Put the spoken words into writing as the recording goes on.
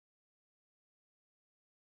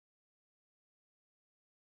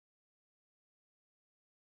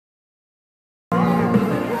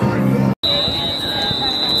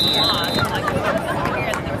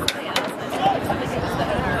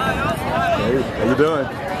How you doing?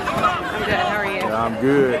 I'm good. How are you? Yeah, I'm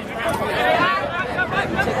good.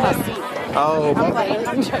 Took my seat. Oh, I'm playing.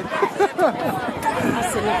 I'm joking. I'll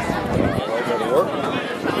sit next to her.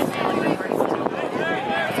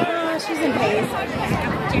 She's in pain.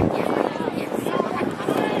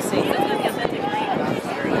 See?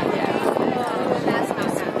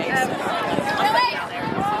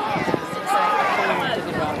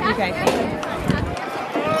 Okay.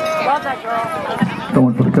 Love that girl.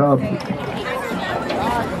 Going for the Cubs.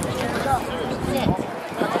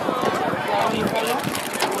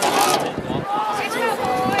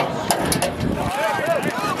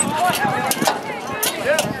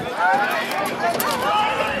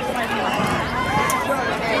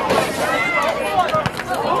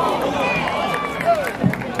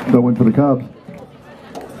 Going for the Cubs.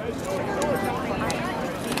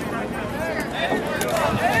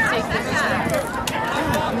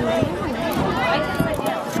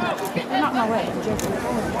 Not my way.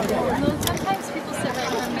 Sometimes people sit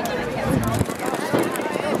right on me.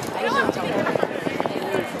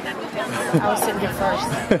 I was sitting here first.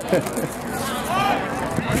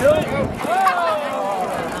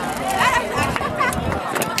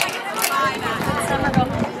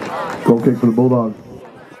 Goal kick for the Bulldogs.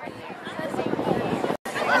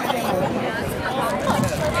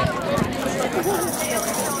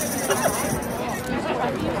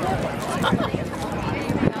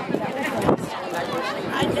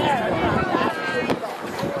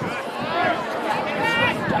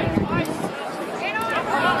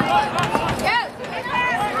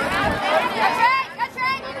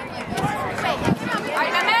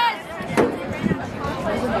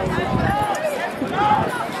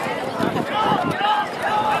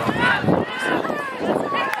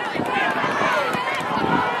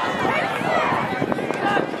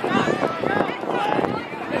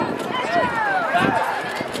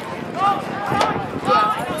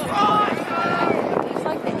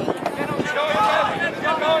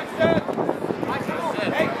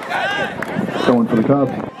 Going for the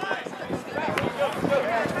Cubs.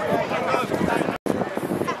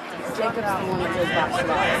 Jacob's the one that goes back to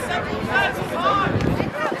life.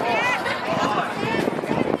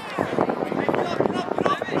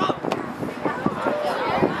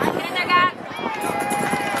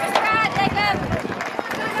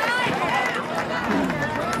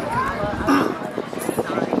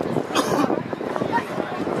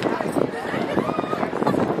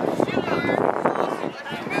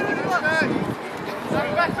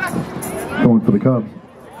 Going for the Cubs.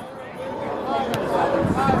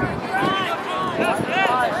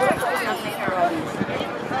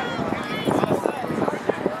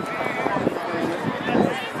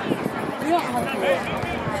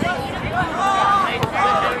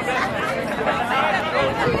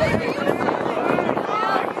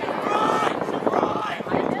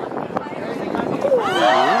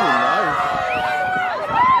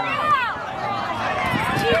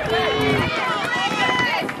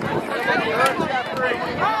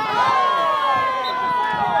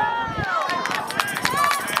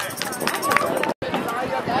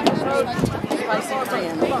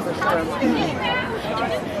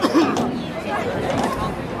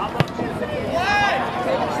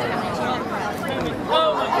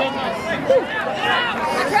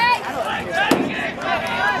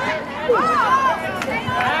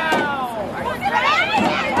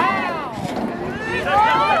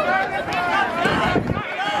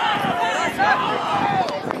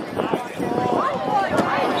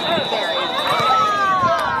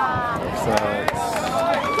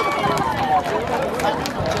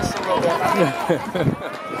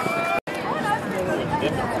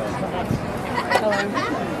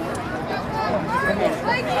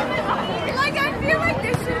 Like I feel like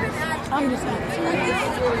this should have I'm just watching the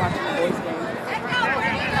boys game.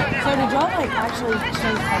 So did y'all like actually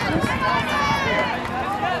change coaches?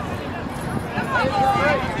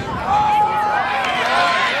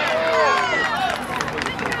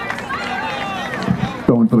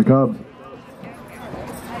 Going for the Cubs.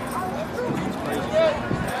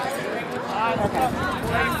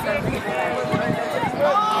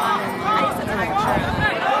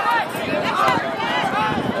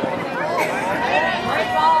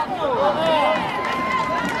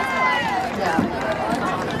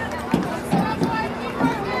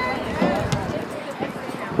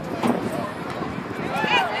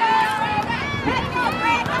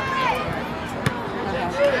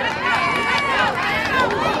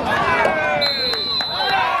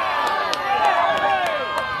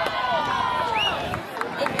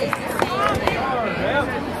 It's the same.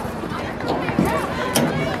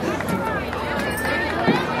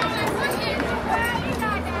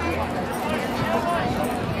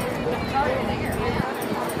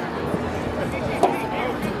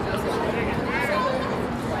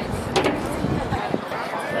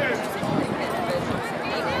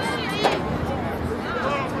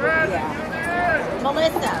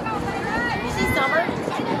 Melissa. You see Summer?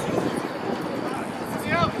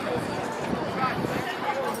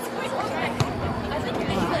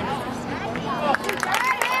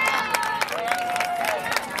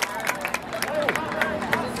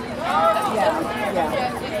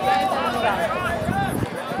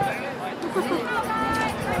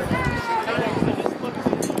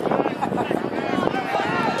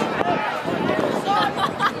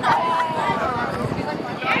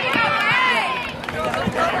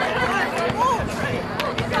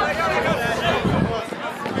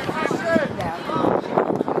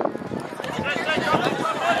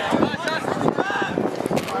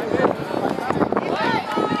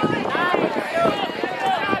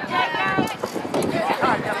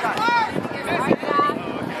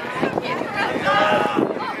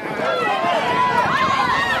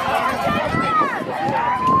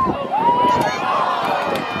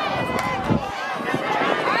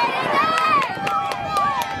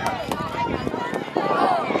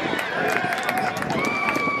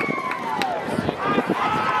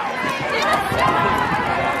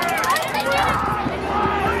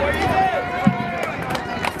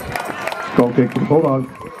 Goal kick for the Bulldogs.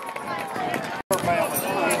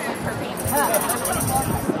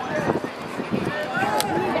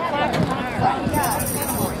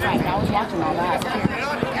 Right, I was watching all that.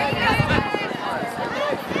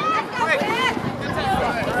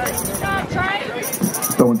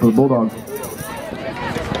 Going for the Bulldogs.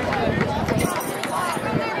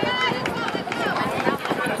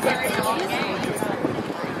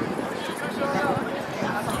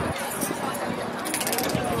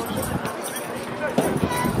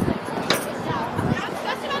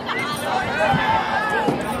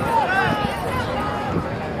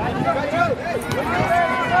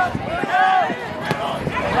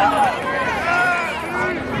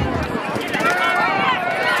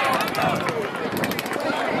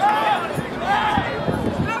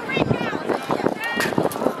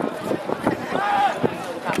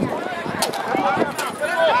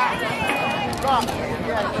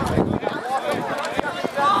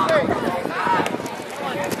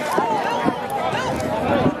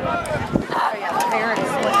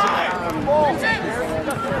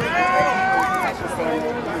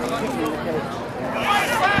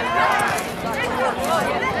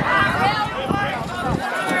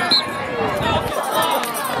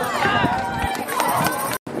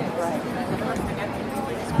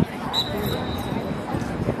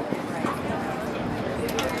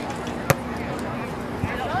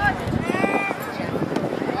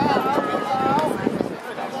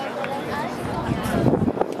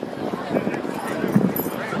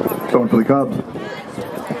 Going for the Cubs.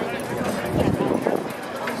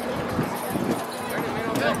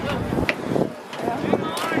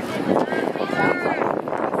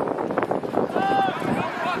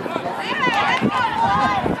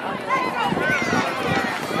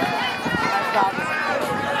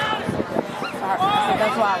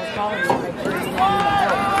 That's why I was calling you to make sure you knew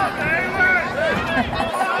the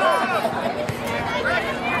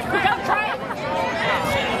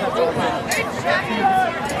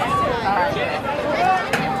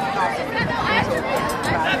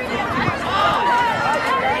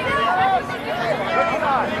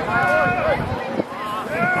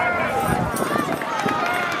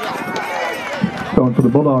Going for the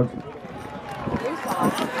Bulldogs.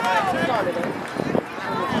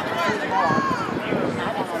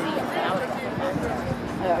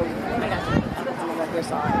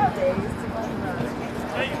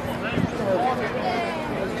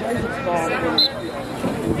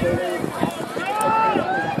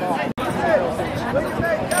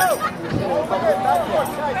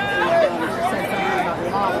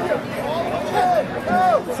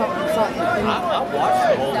 I watched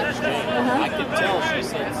the whole exchange. I could tell she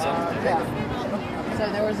said something. Yeah. So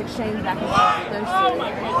there was exchange back and forth with those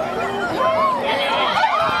two.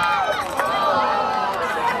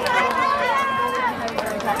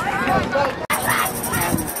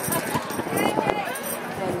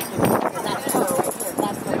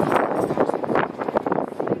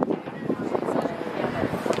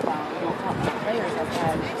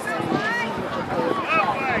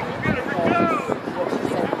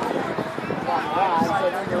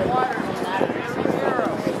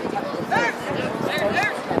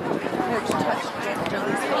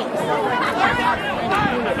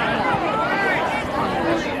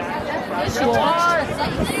 She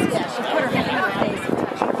touched, yeah, she put her hand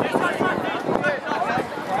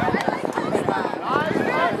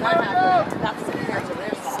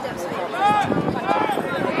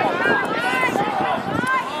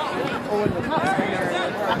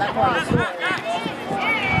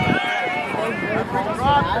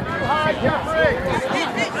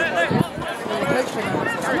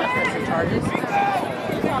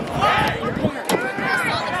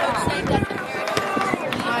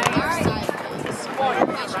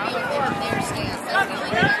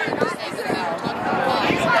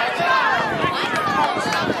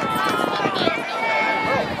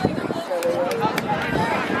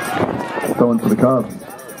Throwing for the Cubs.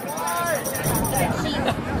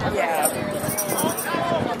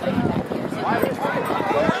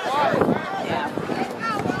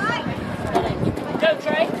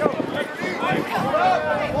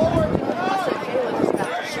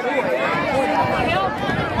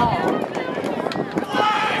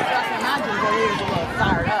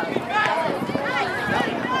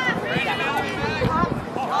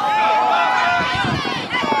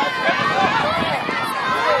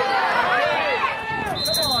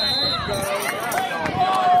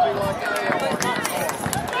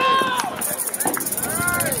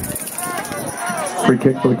 Free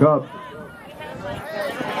kick for the Cubs.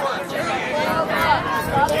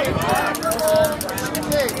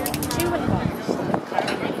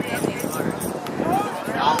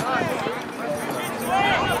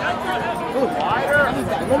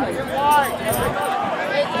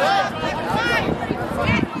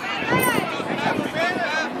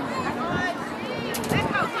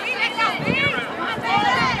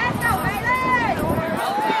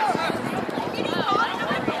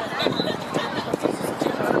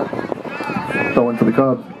 Throwing for the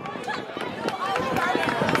Cubs.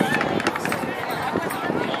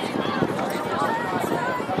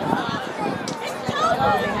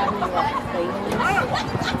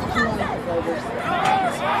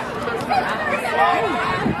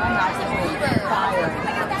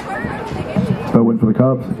 Throwing for the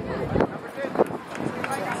Cubs.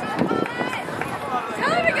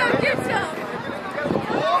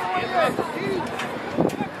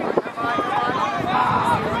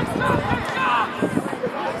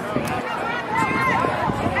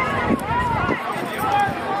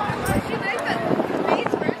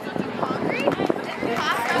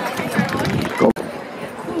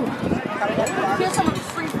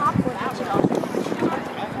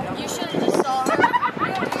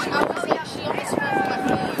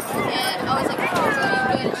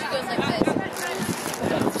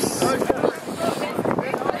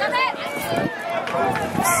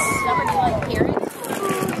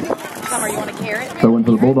 Throwing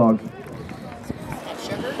for the Bulldogs.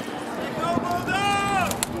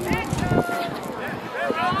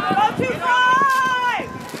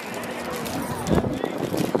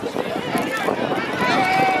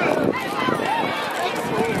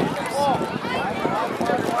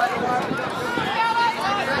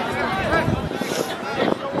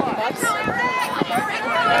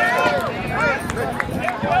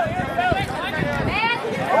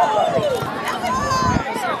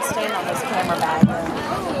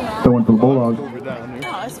 Throwing for the Bulldogs.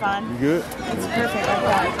 No, it's fine. You good? It's perfect like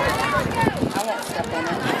that. I won't step in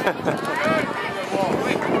it.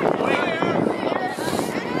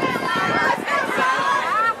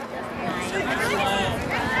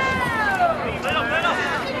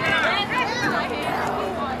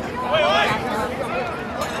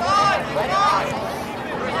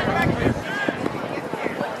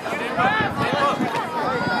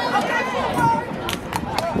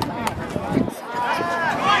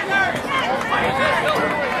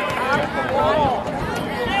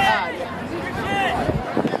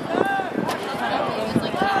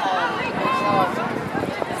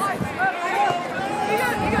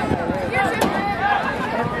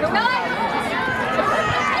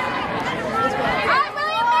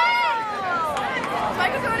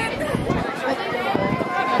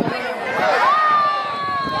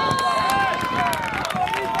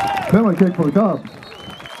 Penalty kick for the Cubs.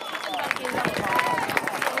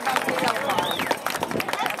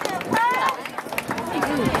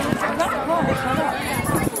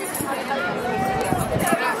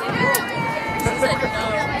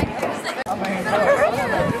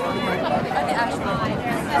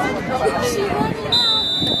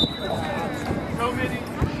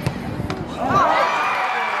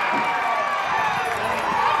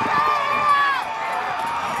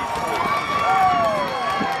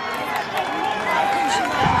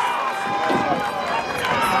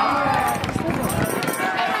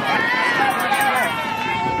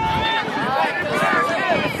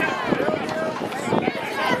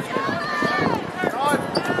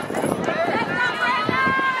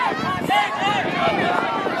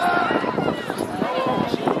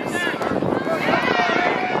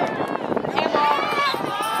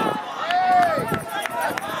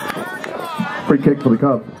 Free kick for the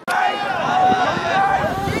Cubs.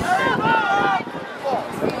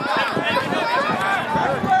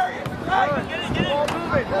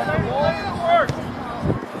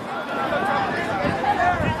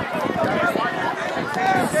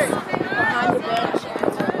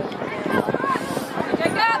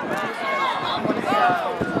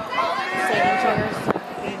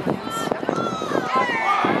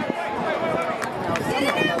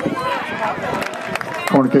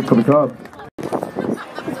 Corner kick for the Cubs.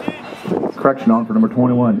 Correction on for number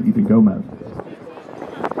 21, Ethan Gomez.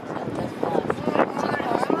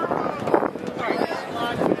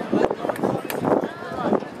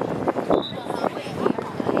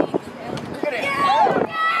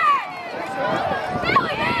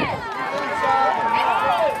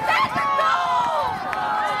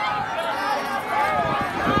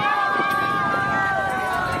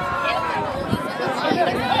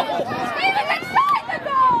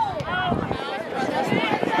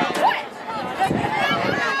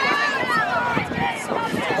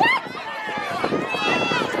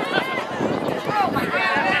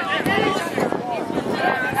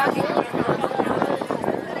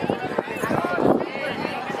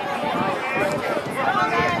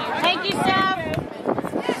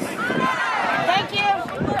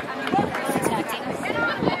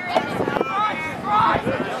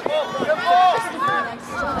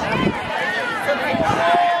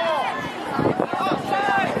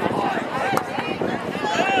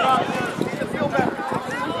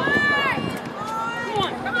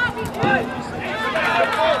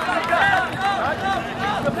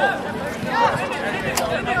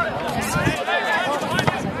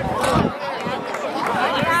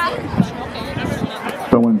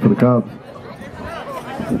 Throwing for the Cubs.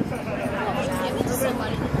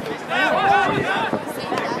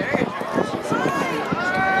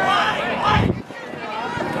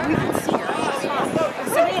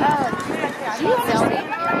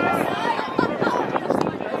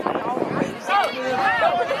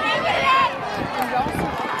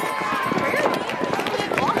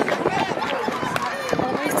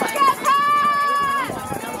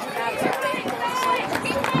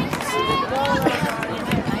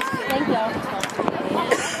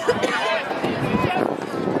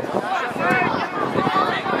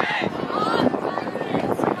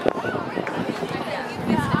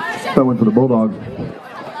 Throwing for the Bulldogs.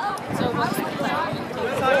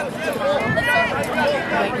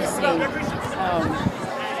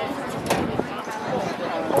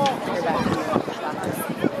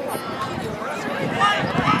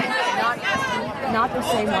 Not the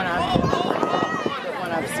same one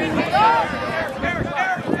I've seen.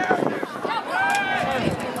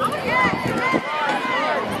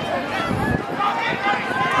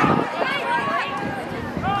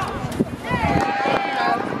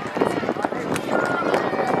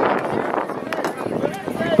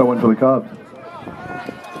 Throwing for the Cubs.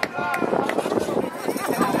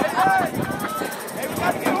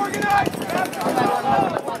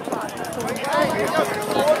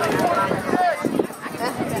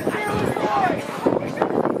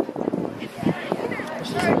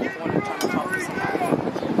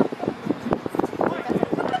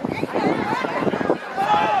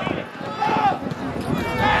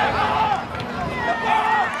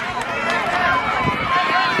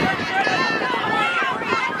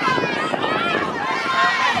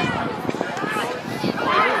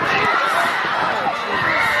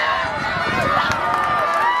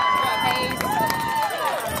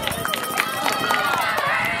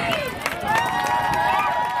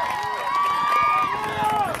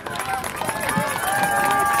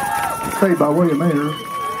 Saved by William Mayer.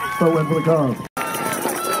 Throw in for the Cubs.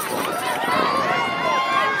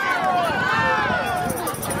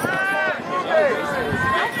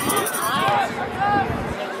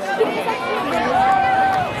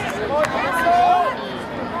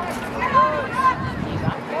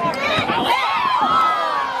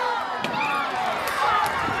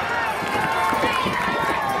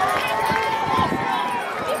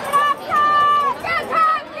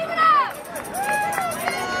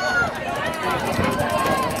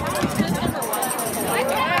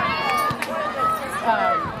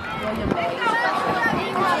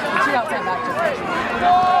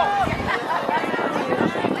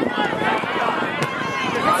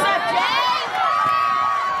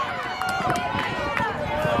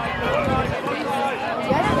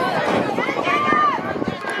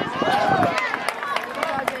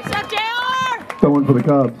 Throwing for the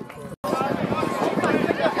Cubs.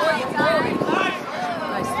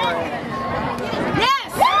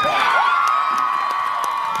 Yes!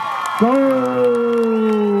 Goal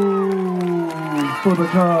for the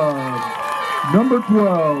Cubs. Number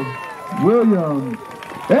 12, William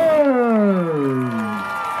Ayers.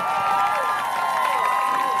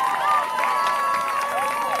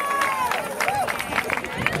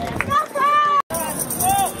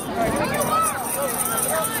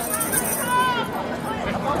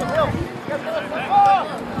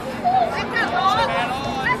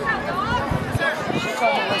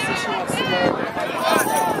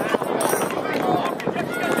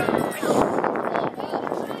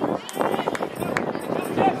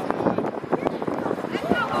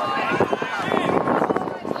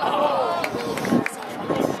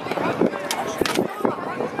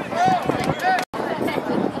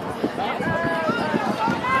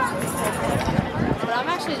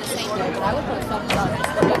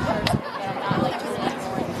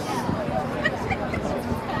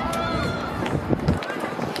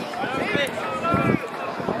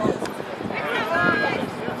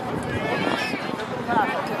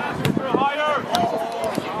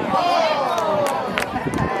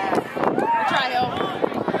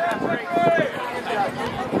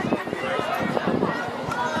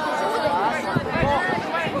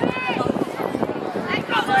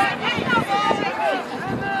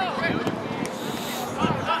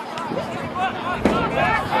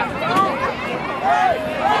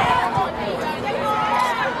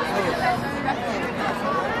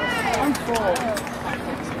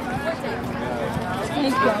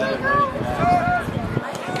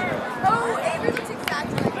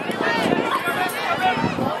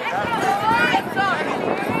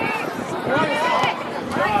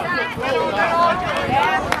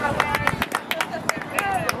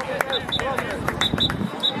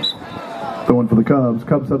 the Cubs.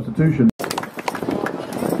 Cub substitution.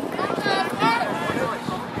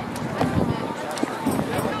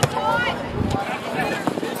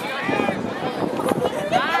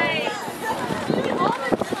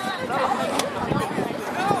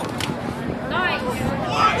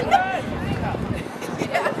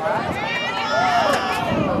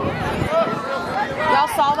 Y'all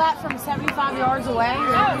saw that from 75 yards away?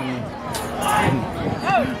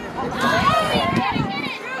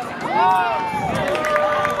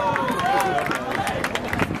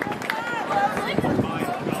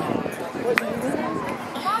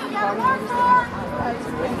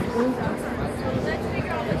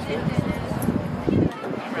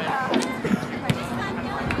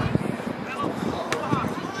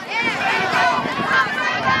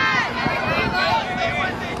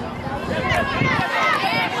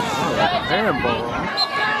 Handball.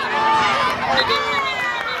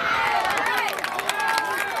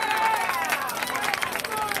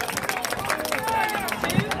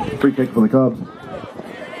 Free kick for the Cubs.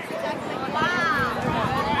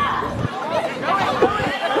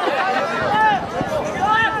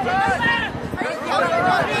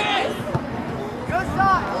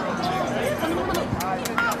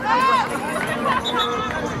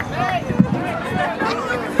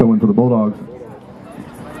 Going for the Bulldogs.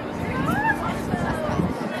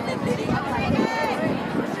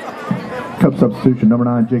 Cub substitution, number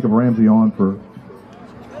 9, Jacob Ramsey on for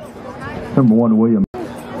number 1, Williams.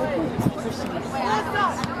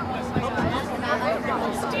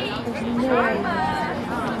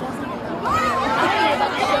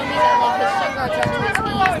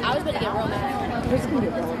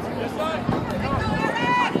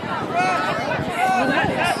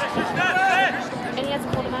 And he has to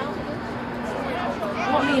pull them out?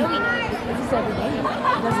 Well, I mean, this is every day. He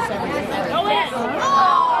does this every day.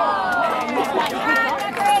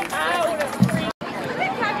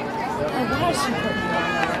 And why is she putting me on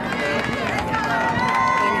there?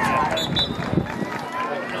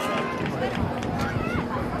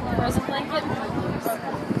 Frozen blanket?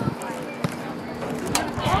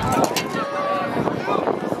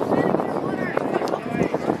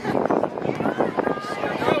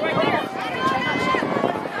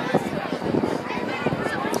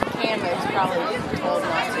 Probably told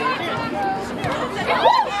not to.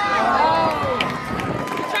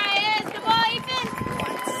 Try it. Good ball, Ethan.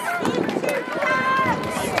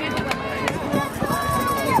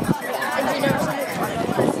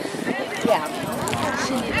 Yeah.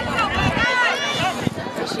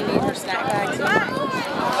 Does she need her snack bag too?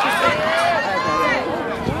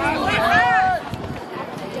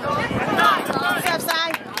 What's up, Si?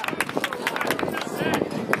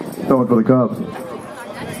 Going for the Cubs.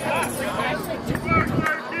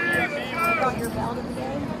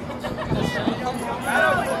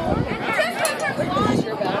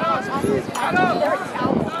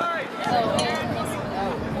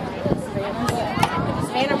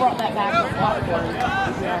 Hannah brought that back with popcorn.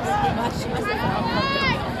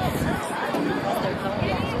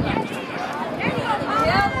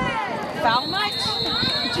 Foul much?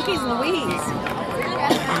 Jeez Louise.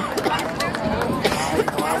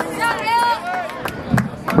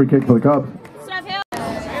 Free kick for the Cubs.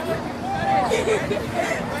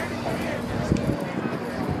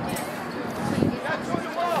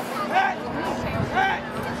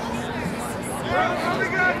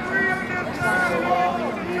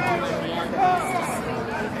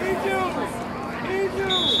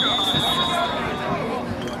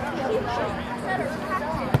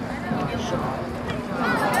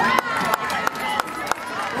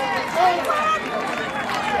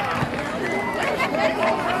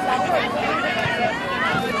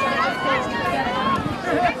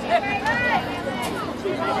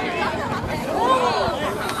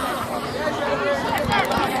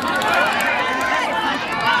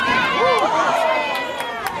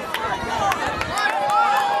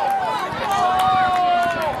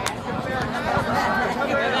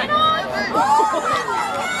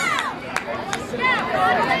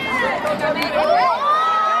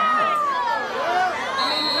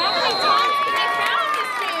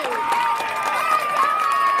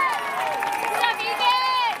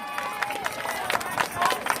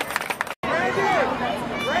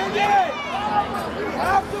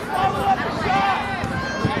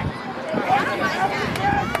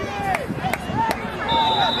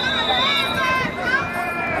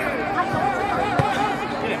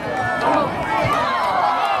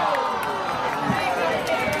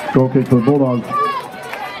 Goal kick for the Bulldogs.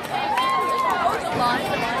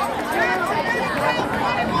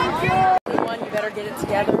 One, you better get it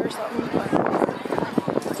together or something.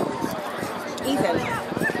 Ethan.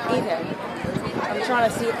 trying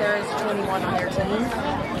to see if there is 21 on their team. They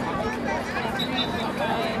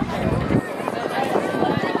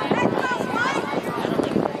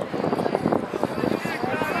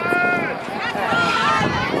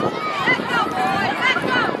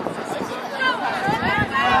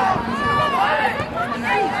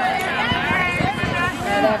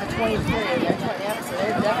have a 23.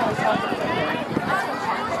 They're definitely talking about it.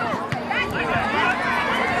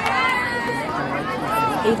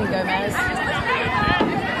 Ethan Gomez.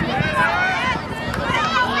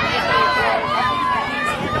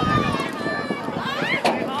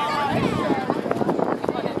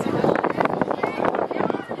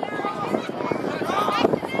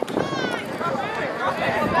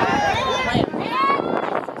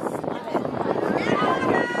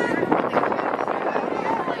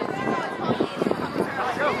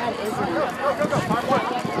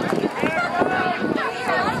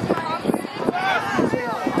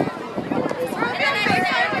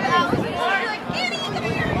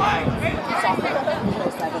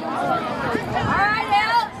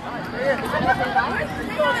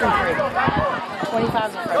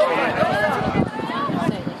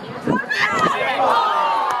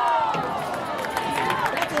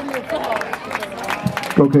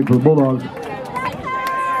 Goal kick for the Bulldogs.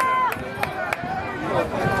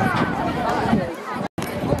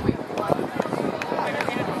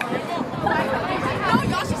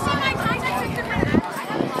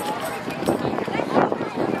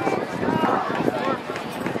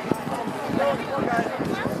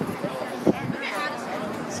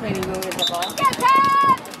 Sweetie, we'll get the ball. We'll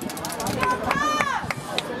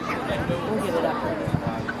get it up.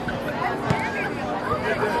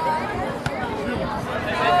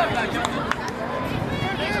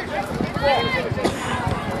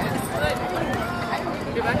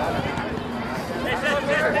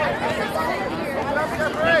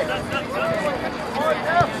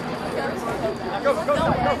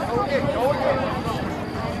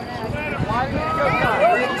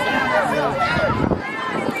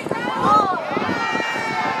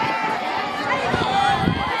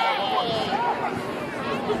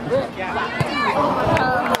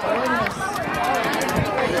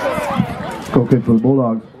 Goal kick for the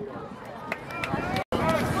Bulldogs.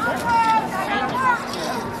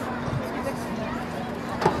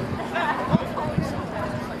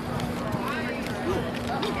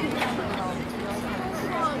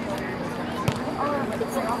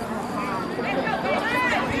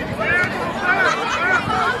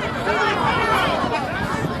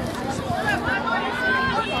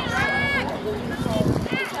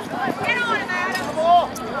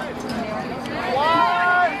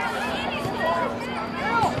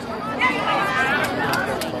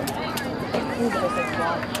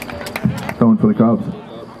 Going for the Cubs.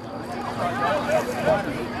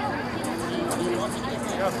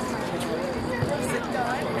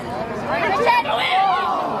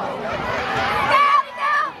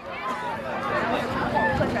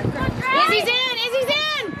 Izzy's in! Izzy's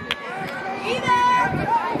in!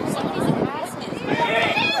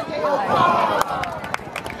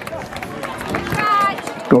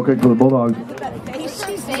 Goal kick for the Bulldogs.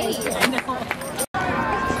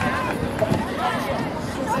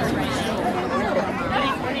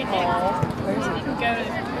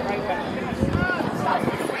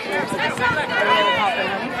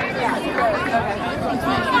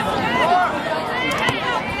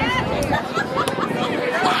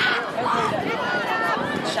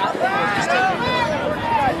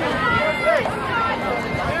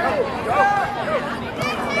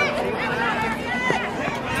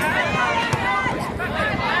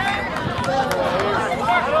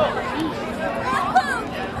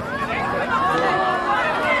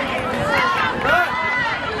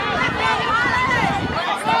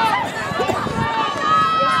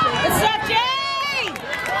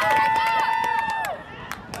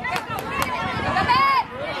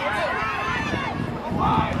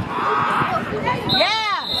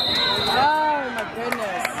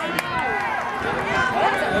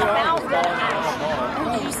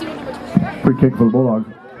 Free kick for the Bulldogs.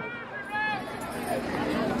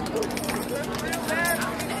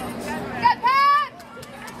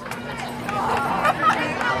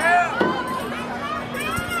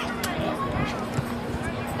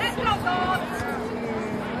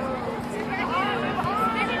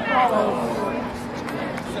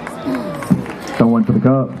 That one for the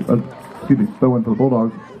Cubs. Excuse me, that one for the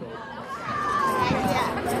Bulldogs.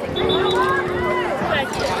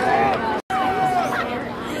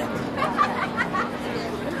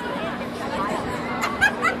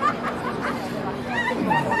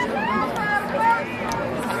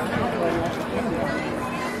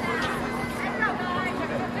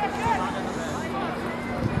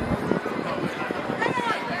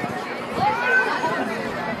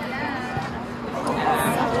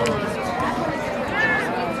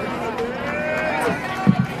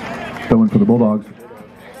 the Bulldogs.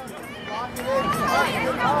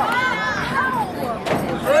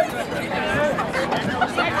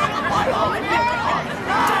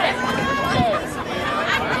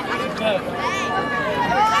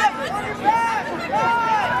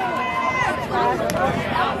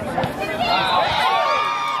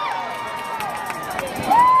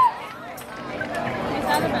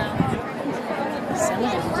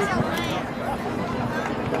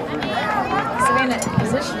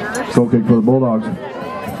 Goal kick for the Bulldogs.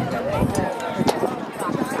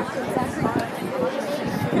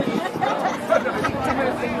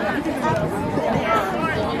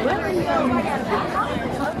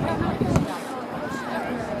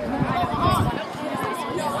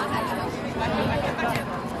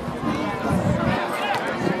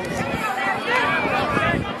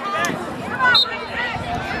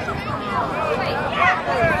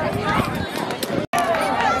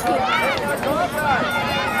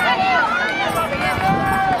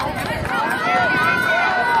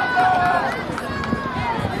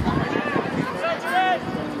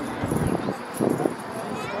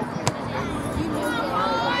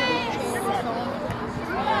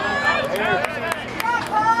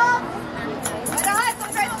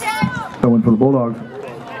 Going for the Bulldogs.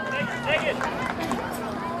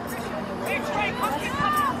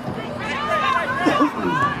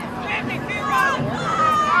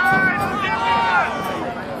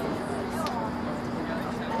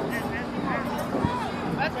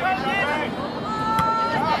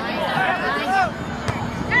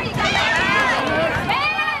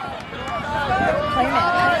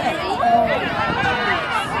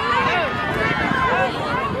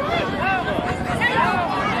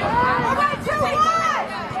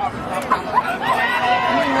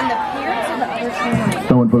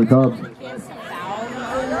 Going for the Cubs. That's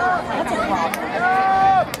a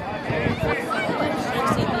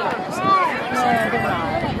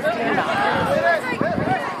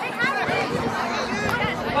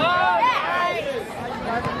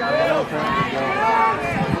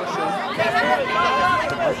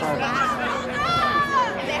problem.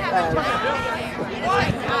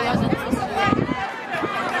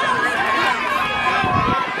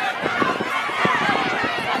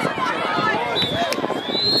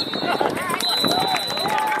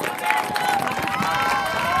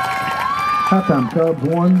 Halftime, Cubs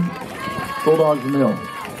 1, Bulldogs 0.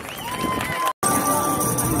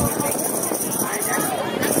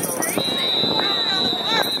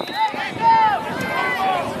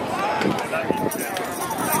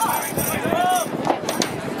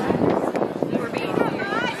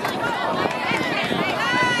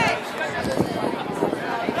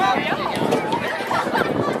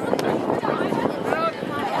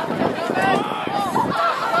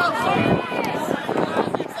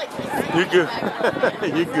 You good?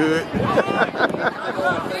 You good?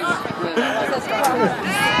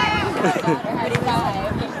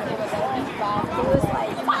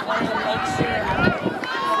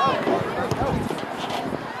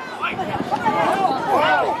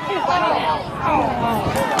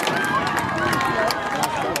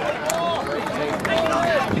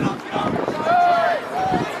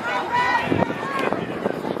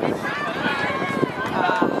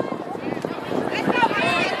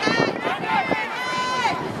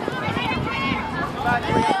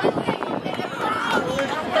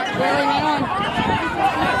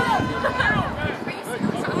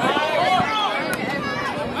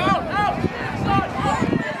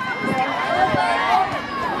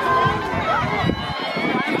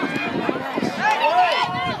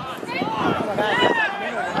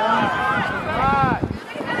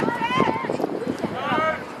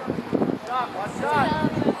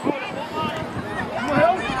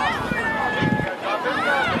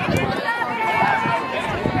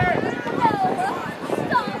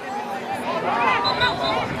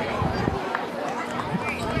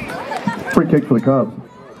 Free kick for the Cubs.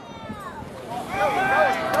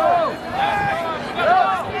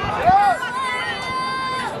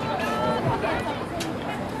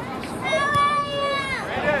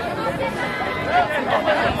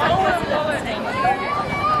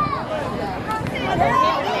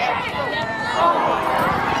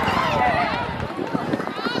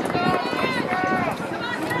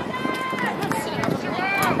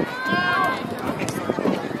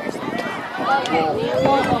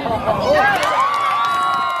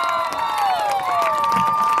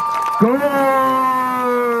 Goal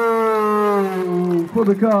for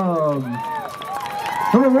the Cubs.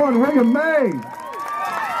 Number 1, William May.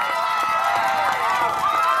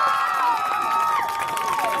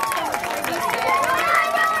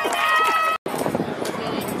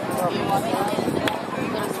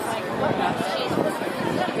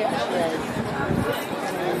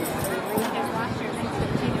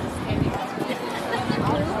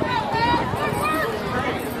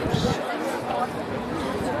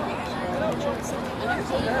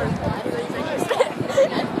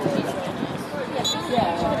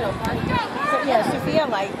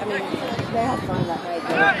 like, I mean, they had fun that night.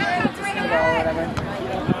 They went to Snowball or whatever.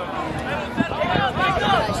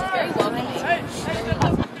 She's very welcoming.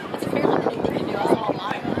 It's a fair limited thing to do. I saw a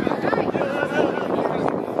lot of her.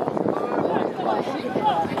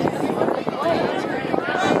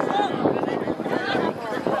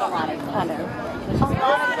 I know.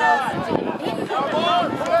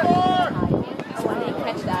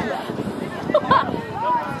 Catch that.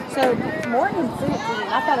 So Morgan threw it to me,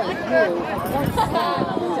 and I thought it was you.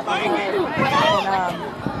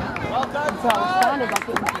 And so I responded like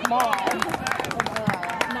it was small.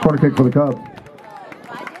 Corner kick for the Cubs.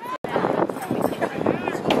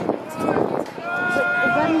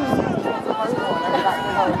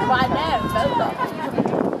 I know, both of them.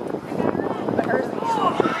 But hers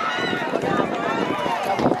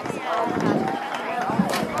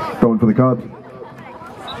Going for the Cubs.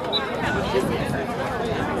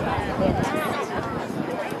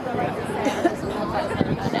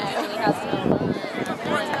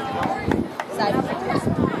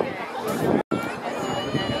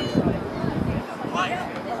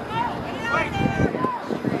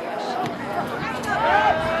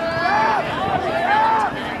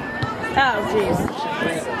 Oh, jeez.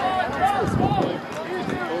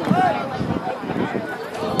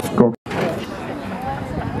 Go.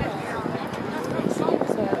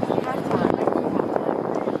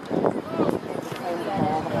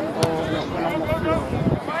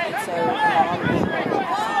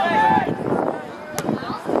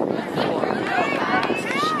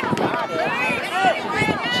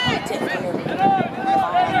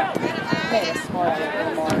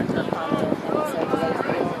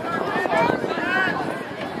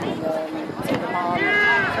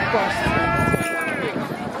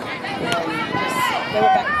 They were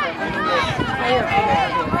back and forth. And then the player came over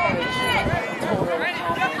to the coach and told her what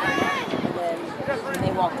happened. And then when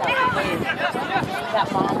they walked out the gate, that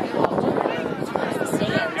mom had walked over towards the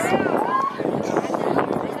stands.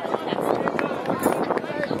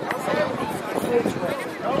 So the coach basically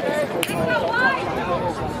told her, don't talk about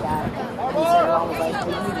players like that. And so her mom was like,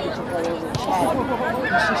 well, you need to get your players in check.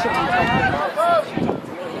 And she shouldn't be talking about it. She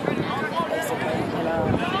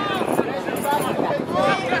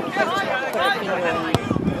talked to me, basically.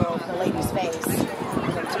 The lady's face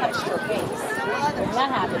and then touched her face. When that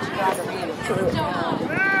happened, she grabbed her hand and threw it down.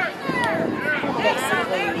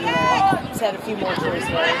 Basically, said a few more choice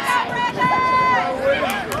words.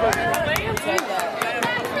 So the parents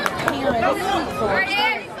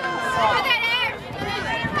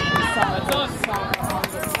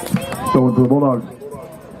Going for the Bulldogs.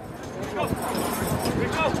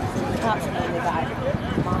 Constantly got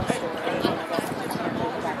mom's story, and I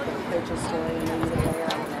guess back to the coach's story, and maybe the player.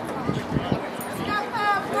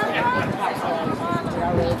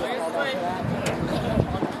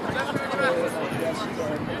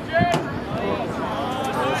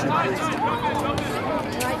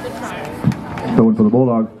 Going for the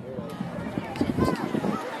Bulldogs.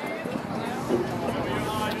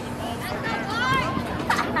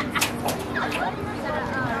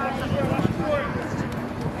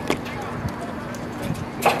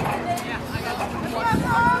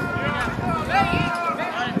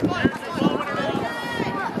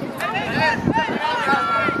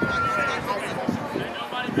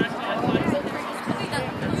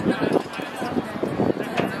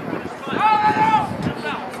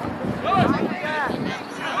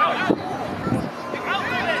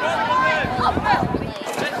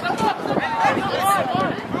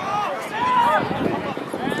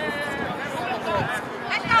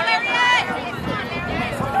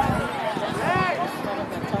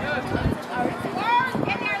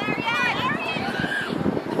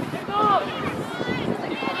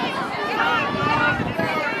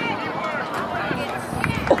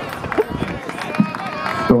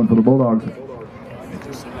 Going for the Bulldogs. Did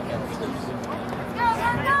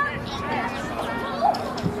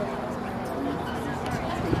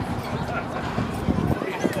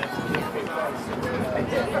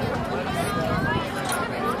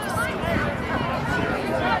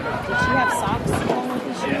she have socks on with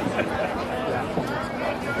these shoes?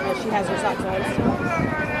 Yeah, she has her socks on still.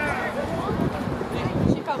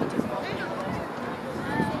 She probably took them off.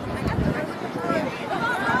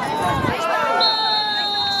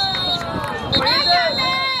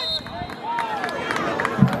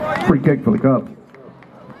 Free kick for the Cubs.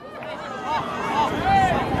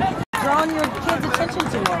 Drawing your kids' attention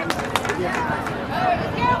to them.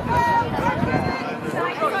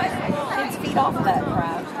 Kids feed off of that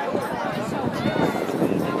crap.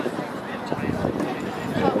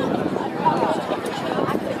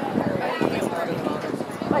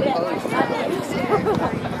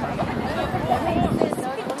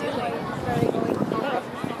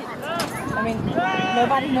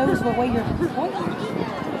 nobody knows what way you're pointing.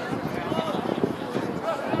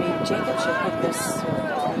 I mean, Jacob should put this,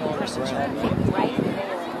 Christian should kick right there.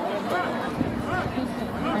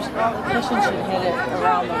 Christian should hit it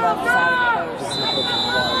around the left side of the post.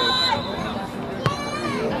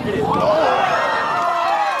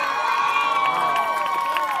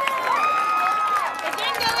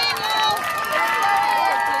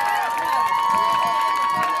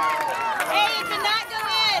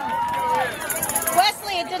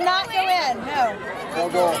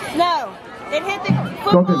 No, it hit the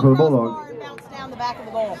Don't get for the Bulldogs. and bounced down the back of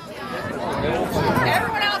the goal.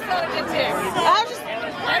 Everyone else thought it did too.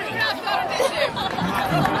 Everyone else thought it did too.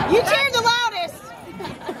 You cheered the loudest.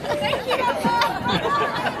 Thank you.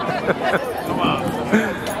 Come on.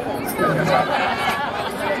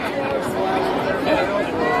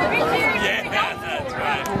 Yeah, that's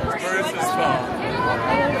right. Marissa's fault.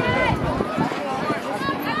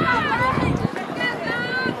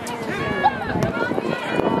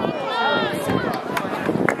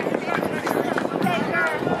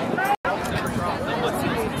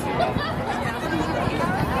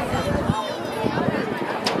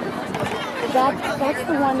 That's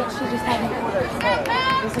the one that she just had me order.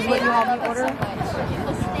 This is what you had me order?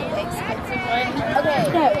 Okay.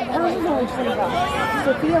 No, hers is only $20.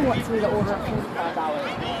 Sophia wants me to order $45.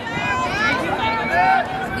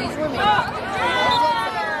 These were made.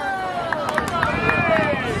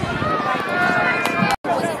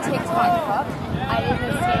 Was a TikTok cup. I didn't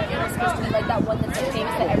know standing was supposed to be like that one that's so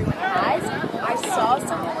famous that everyone has. I saw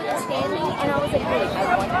someone with a standing and I was like, wait, I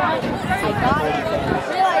want that. I got it.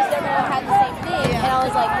 Realized everyone had the same thing and I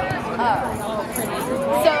was like, oh.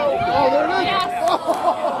 So,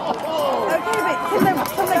 Okay, but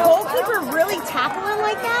can the goalkeeper really tackle him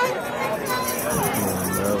like that?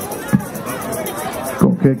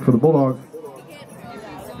 Goal kick for the Bulldogs.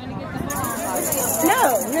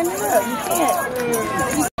 No, you can't.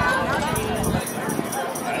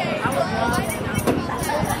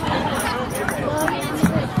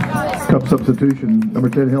 Cup substitution. Number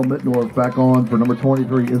 10, Hill Mittendorf back on for number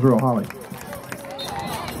 23, Israel Holly.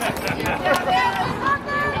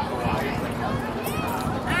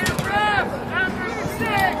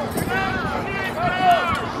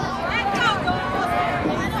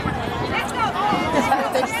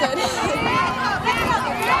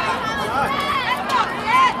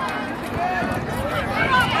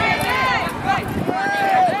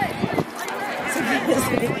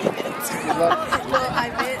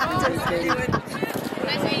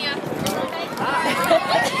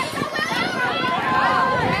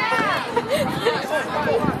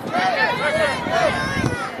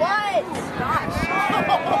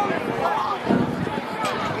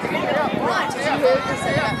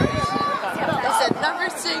 number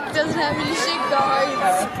 6 doesn't have any shake guards.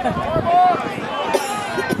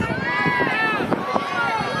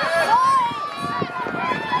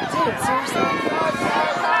 Dude, seriously.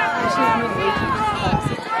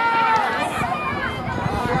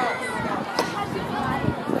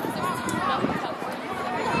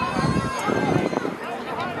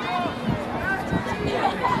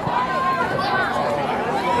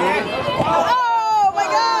 Oh my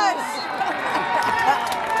God!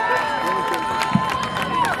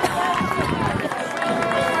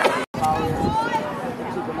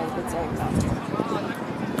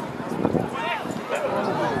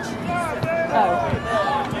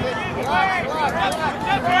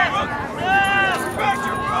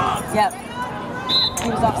 Yep. He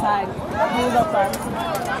was offside. He was offside.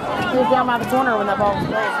 He was down by the corner when that ball was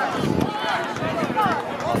played.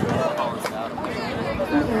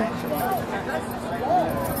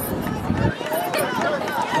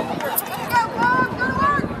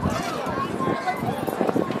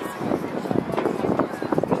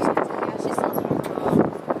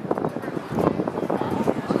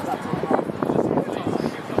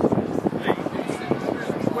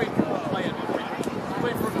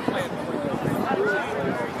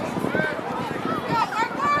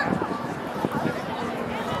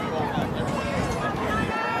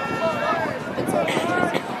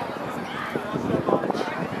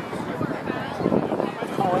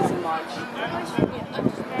 Always in March.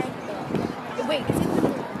 Wait, is it?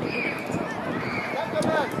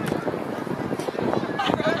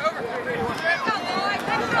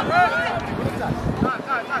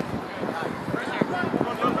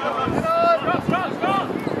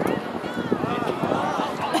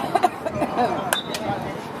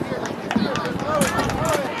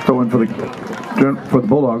 Throw in for the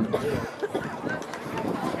Bulldogs.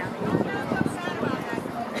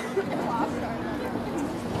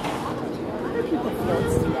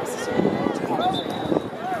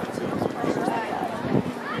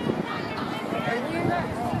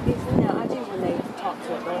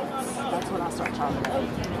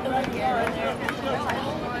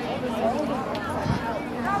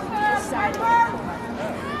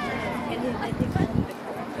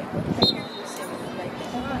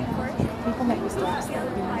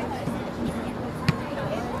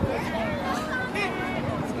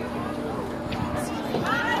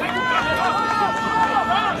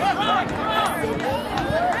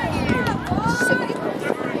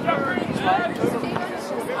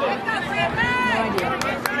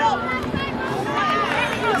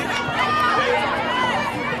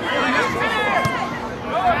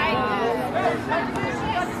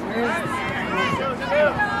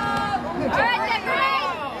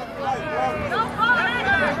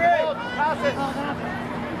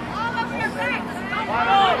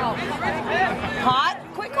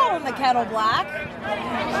 black.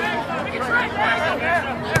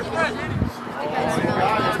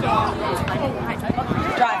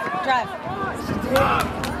 Drive.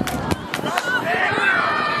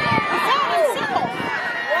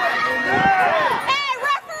 Hey,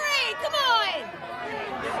 referee, come on!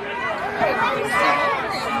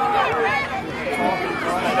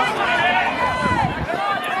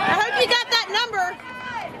 I hope you got that number.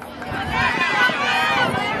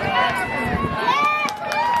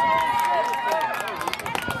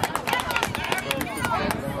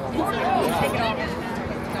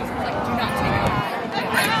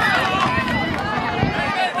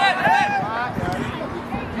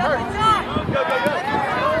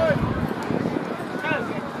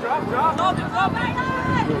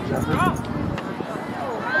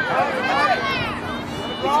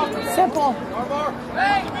 Simple.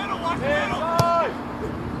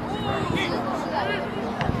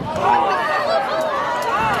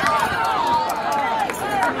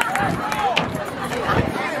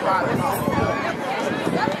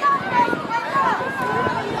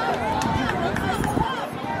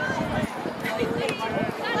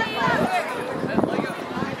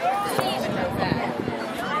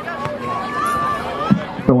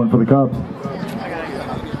 Going for the Cubs.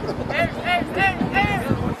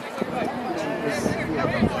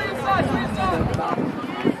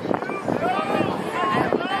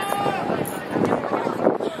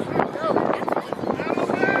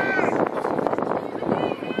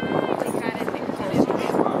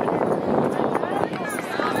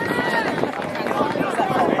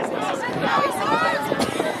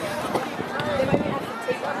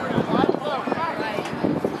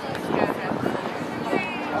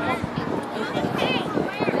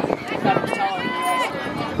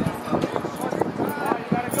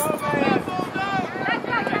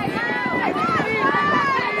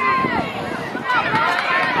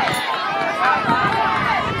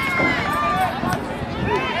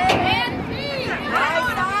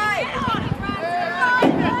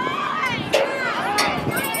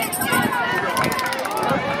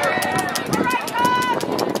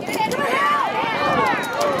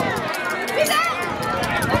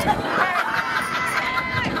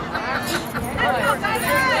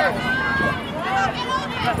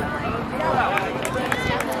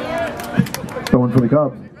 Going for the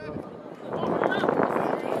Cubs.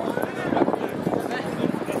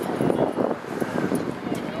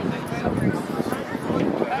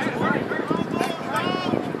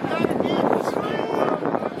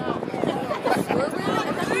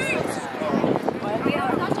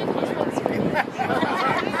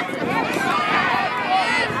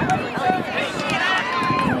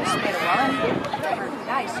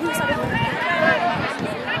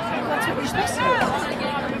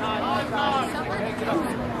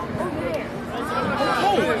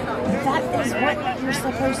 You're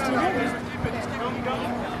supposed to do.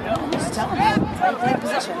 Just tell him. Play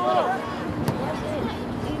position. He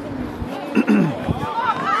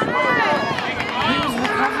was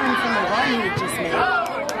recovering from the run he just made.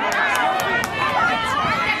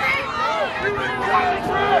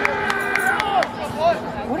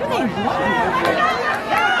 What are they running?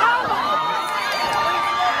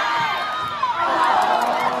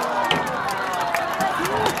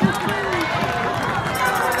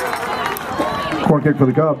 Corner kick for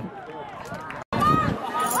the Cubs.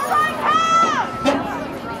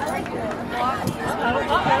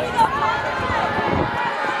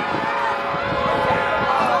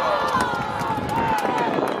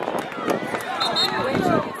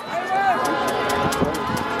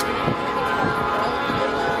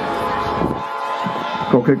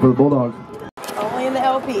 Goal kick for the Bulldogs. Only in the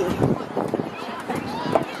LP.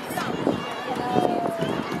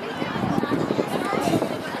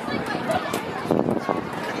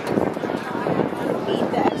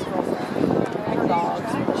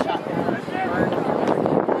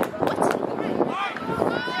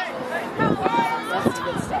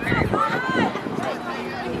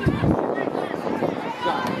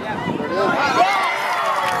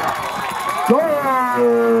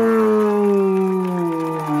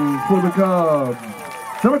 For the Cubs,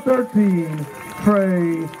 number 13,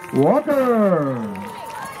 Trey Walker.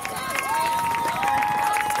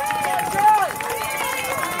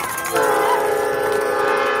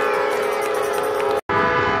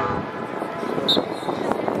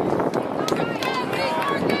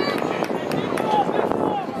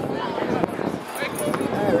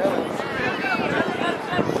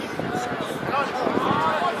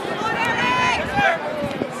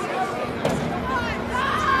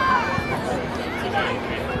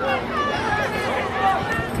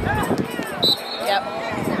 Yep.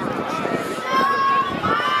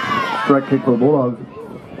 kick for the Bulldogs.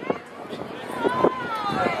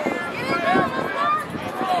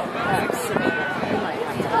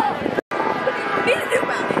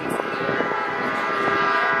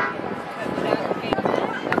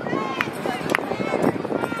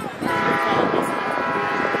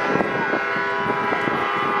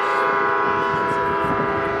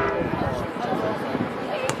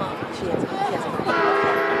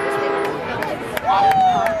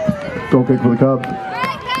 Goal kick for the Cubs.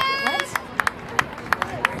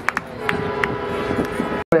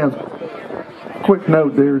 Fans, quick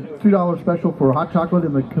note, there's $2 special for hot chocolate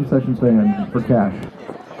in the concession stand for cash.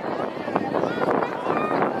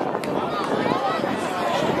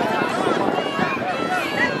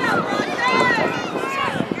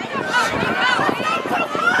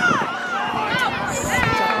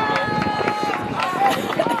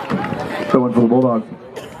 Going for the Bulldogs.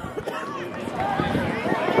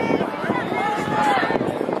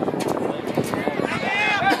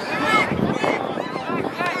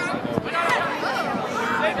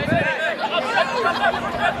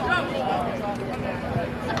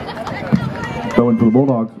 Going for the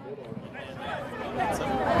Bulldogs.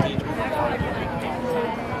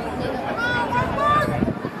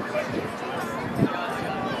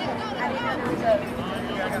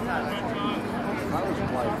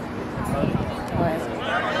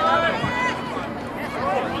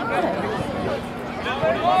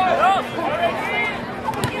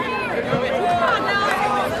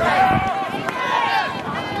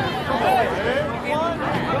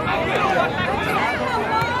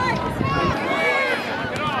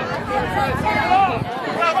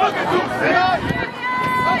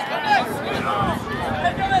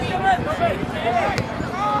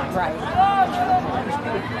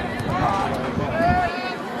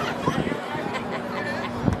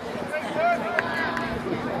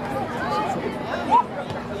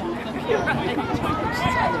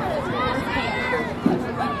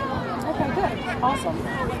 Awesome. We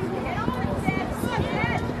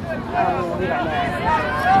don't know.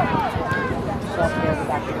 So I'll be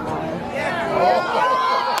back tomorrow.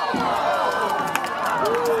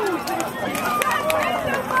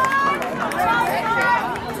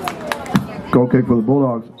 Goal kick for the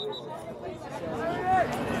Bulldogs.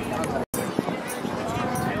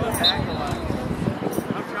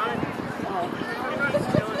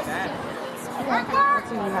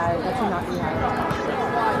 That's not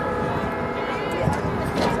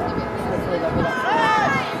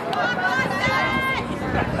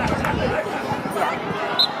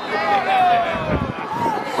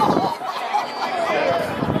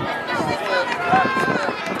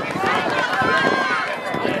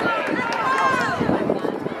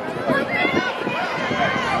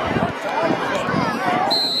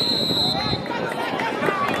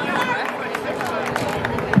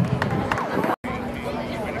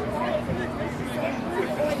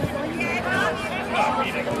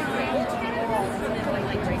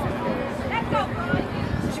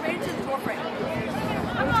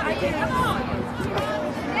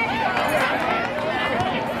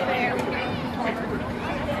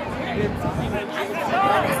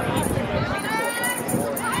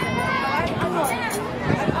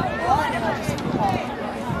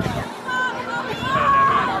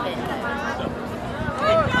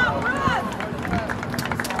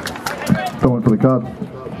Going for the Cubs.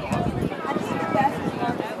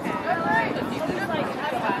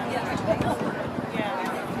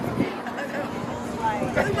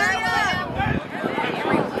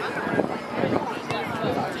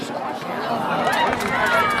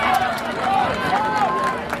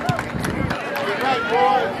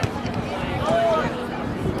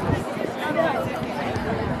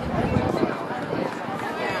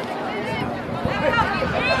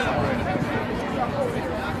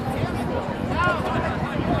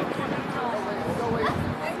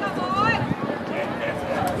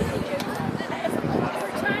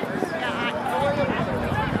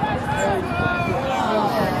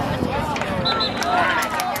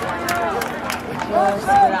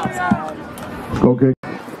 Goal kick.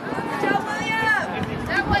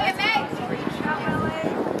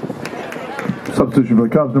 Substitution for the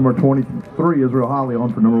Cubs, number 23, Israel Holly,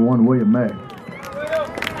 on for number 1, William May.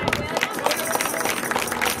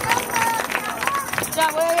 Good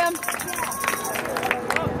job, William.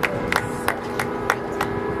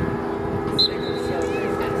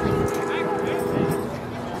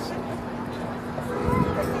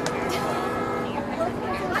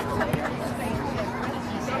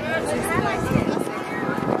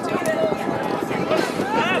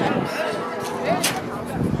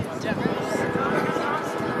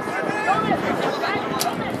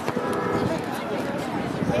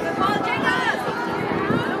 Jacob!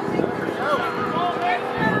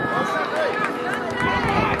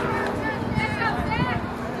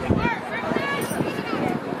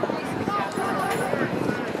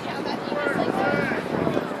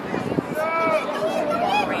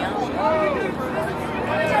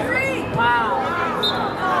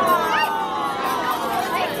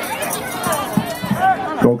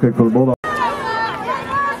 kick for the Bulldogs.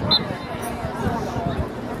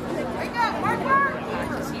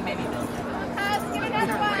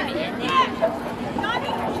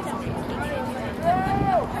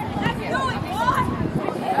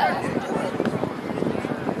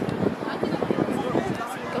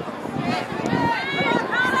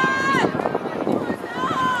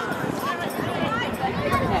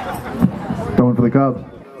 Going for the Cubs.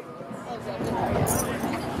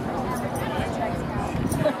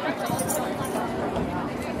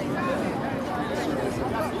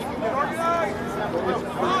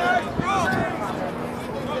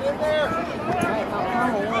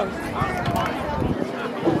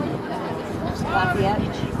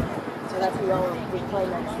 So that's who we play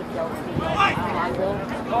next to Joe.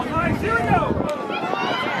 Oh, nice. Here we go.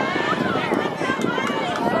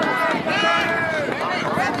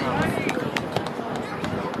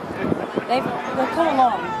 They've come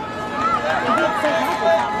along.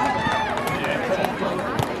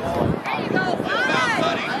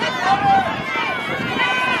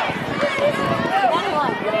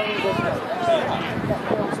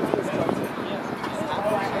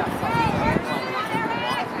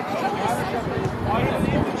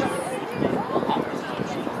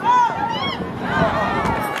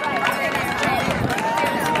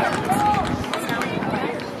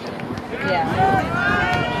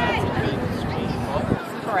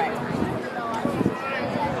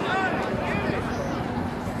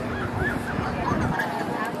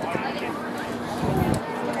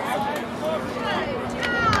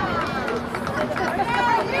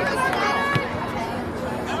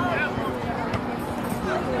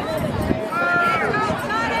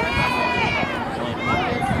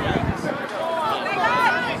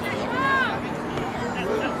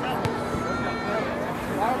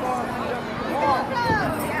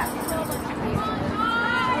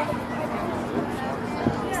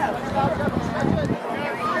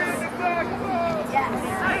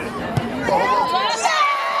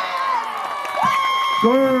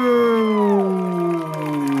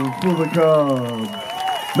 For the Cubs.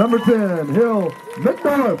 Number 10, Hill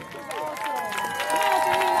McNorth.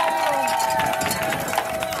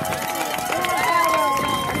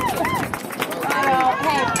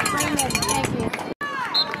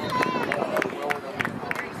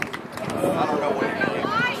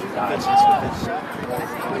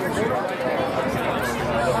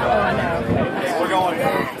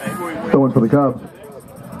 Going for the Cubs.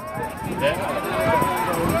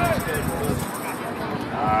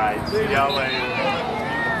 Alright, see y'all later.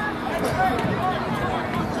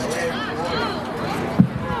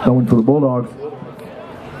 Going for the Bulldogs.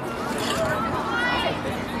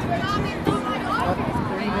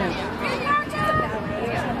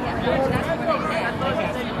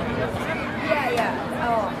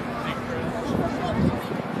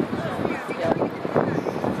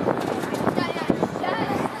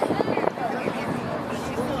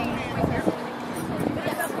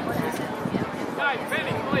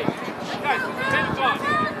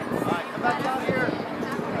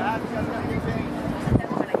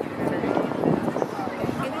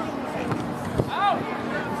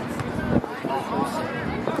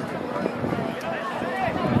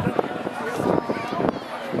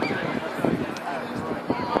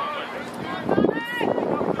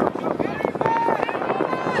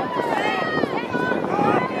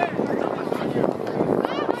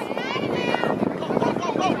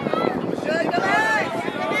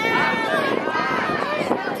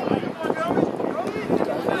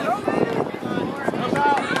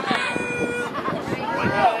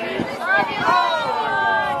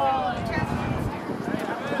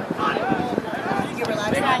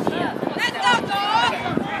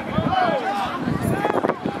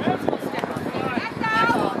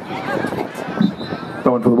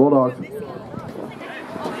 Going for the Bulldogs. You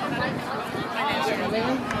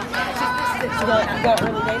got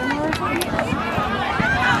early day tomorrow or something?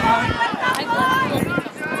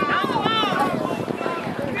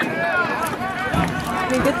 I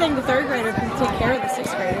mean, good thing the third grader can take care of the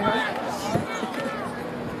sixth grader, huh?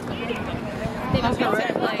 How's her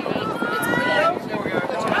rep?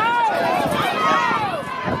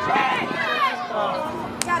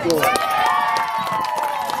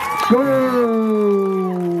 Goal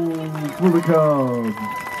for the Cubs.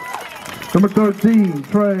 Number 13,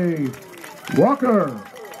 Trey Walker.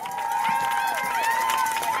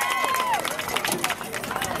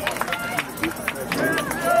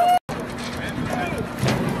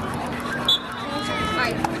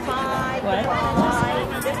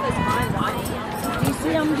 Do you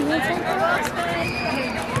see I'm doing something?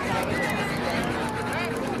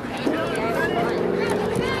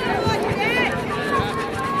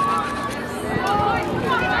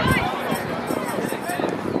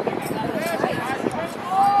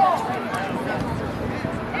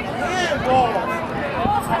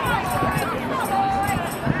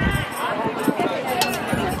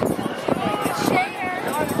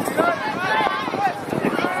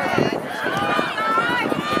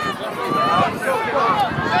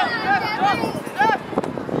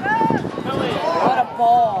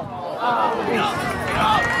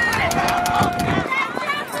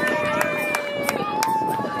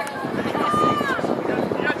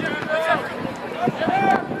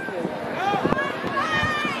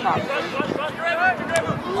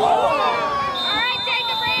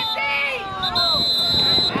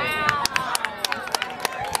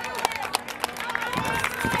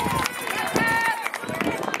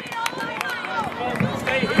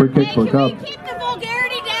 Free kick for the Cubs. Keep the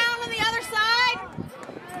vulgarity down on the other side.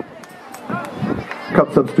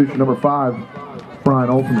 Cup substitution number 5, Brian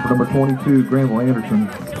Olson for number 22, Granville Anderson.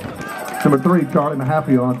 Number 3, Charlie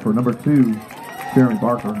Mahaffey on for number 2, Jeremy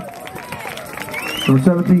Barker. Number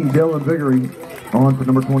 17, Dylan Vigory on for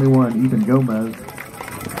number 21, Ethan Gomez.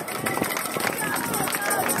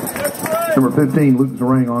 Number 15, Luke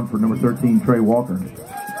Zarang on for number 13, Trey Walker.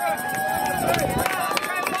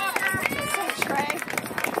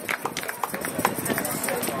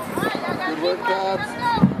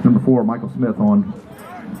 Number 4, Michael Smith on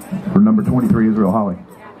for number 23, Israel Holly.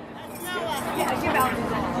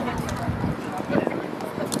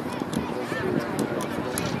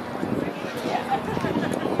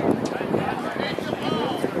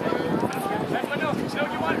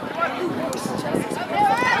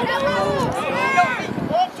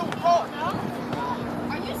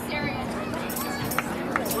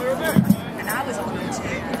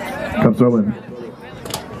 Cubs throw in.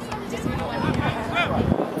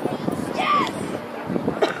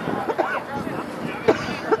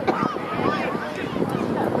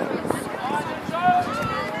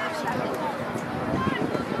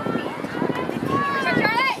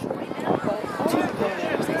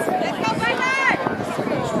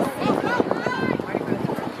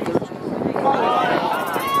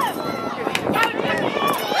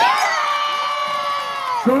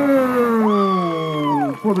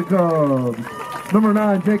 For the Cubs. Number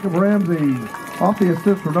 9, Jacob Ramsey. Off the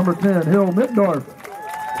assist for number 10, Hill Middendorf.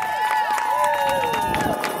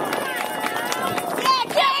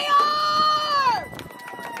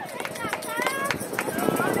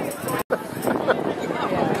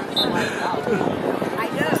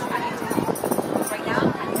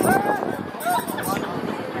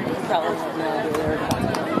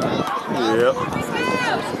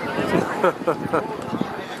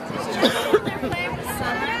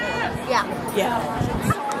 Yeah.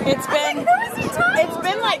 It's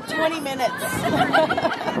been like 20 minutes.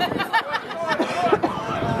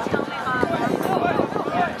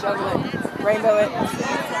 Juggle it. Rainbow it.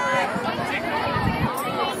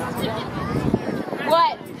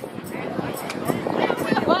 What?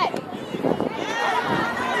 What?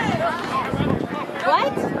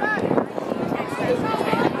 What?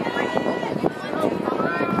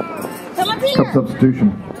 Come up here. Cup substitution.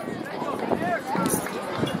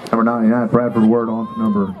 Number 99, Bradford Word on for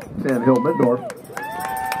number 10, Hill Middendorf.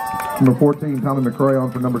 Number 14, Tommy McCray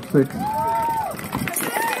on for number 6.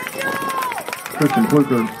 Christian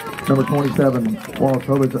Kluker. Number 27, Wallace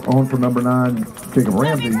Hovitz on for number 9, Jacob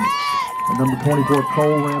Ramsey. And number 24,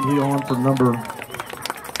 Cole Ramsey on for number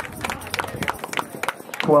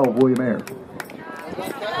 12, William Ayers.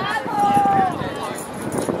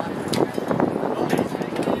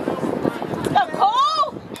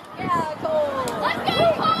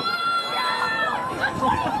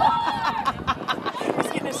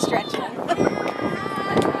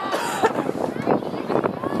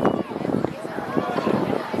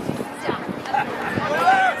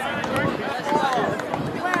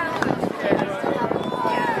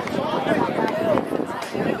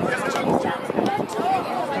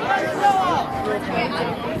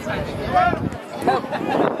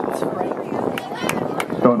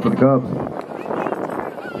 Going for the Cubs.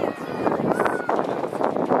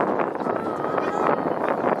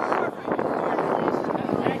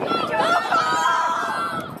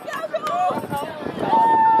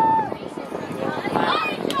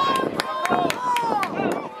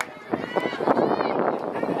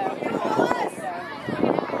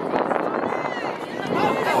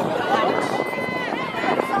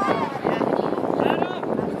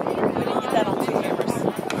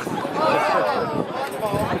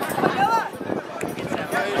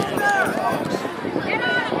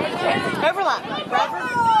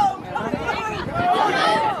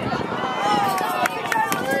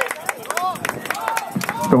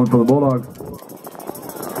 Going for the Bulldogs. It's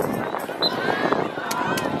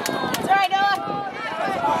all right, Noah.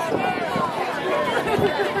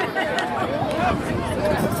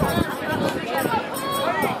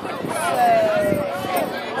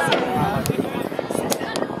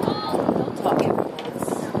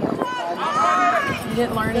 You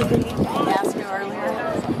didn't learn anything? You asked me earlier.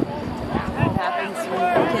 What happens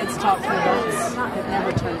when kids talk to adults? It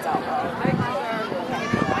never turns out well.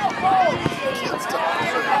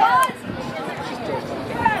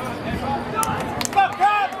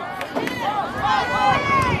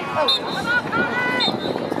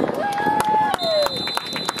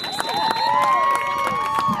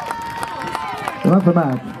 So that's the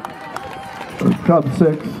match. Cubs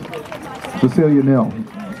 6, Cecilia 0.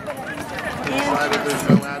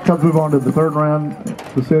 Cubs move on to the third round.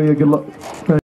 Cecilia, good luck.